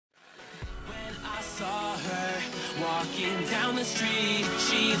Walking down the street,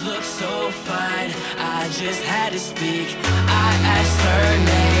 she looked so fine, I just had to speak. I asked her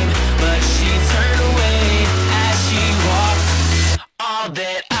name, but she turned away as she walked. All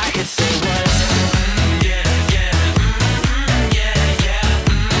that I could say was yeah, yeah, yeah, yeah,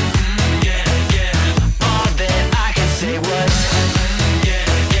 yeah, yeah. All that I could say was yeah,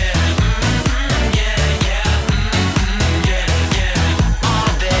 yeah, yeah, yeah, yeah, yeah. All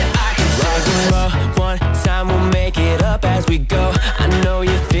that I could say was rock and roll, one time we'll make it up as we go. I know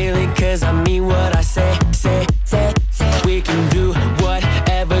you feel it, cause I mean what I say, say, say, say. We can do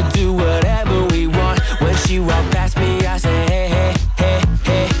whatever we want. When she walked past me, I say hey, hey, hey,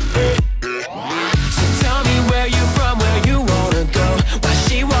 hey, hey. So tell me where you from, where you wanna go. Why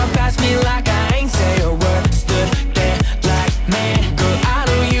she walked past me like I ain't say a word. Stood there like, man, girl, I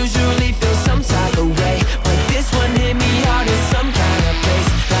don't usually feel some type of way, but this one hit me hard in some kind of place.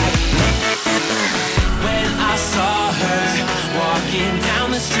 Like, when I saw her walking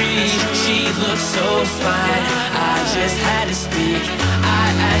down the street, she looked so fine, I just had to speak.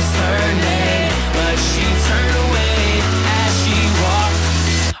 I asked her name, but she turned away as she walked.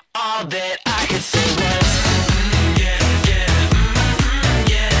 All that I could say was yeah, yeah,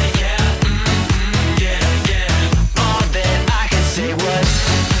 yeah, yeah, yeah, yeah. All that I could say was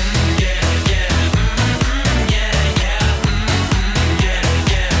yeah, yeah, yeah, yeah, yeah,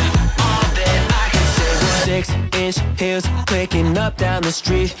 yeah. All that I could say was 6-inch heels clicking up down the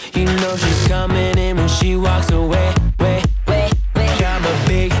street. You know she's coming in when she walks away. I'm a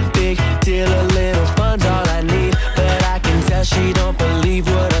big deal, a little fun's all I need, but I can tell she don't believe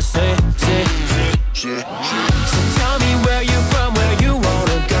what I say, say. So tell me where you from, where you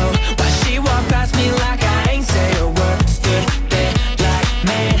wanna go. Why she walked past me like I ain't say a word. Stood there like,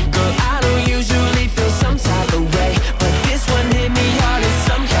 man, girl, I don't usually feel some type of way, but this one hit me hard in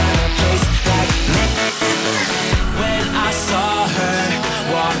some kind of place. Like, man, when I saw her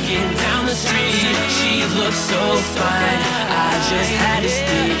walking down the street, she looked so fine, I just had to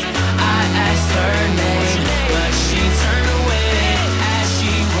speak. I asked her name, but she turned away as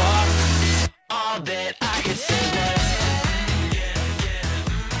she walked. All that I could say was